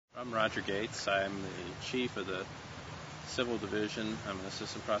I'm Roger Gates. I'm the chief of the Civil Division. I'm an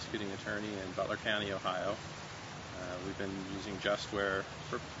assistant prosecuting attorney in Butler County, Ohio. We've been using JustWare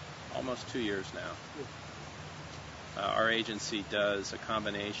for almost 2 years now. Our agency does a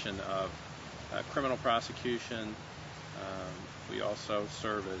combination of criminal prosecution. We also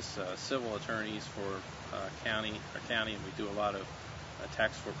serve as civil attorneys for our county, and we do a lot of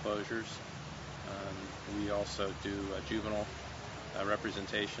tax foreclosures. We also do juvenile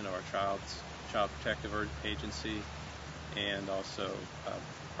representation of our child protective agency, and also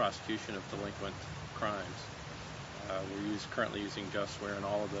prosecution of delinquent crimes. We're currently using JustWare in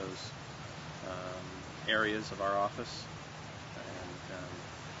all of those areas of our office, and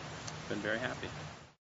been very happy.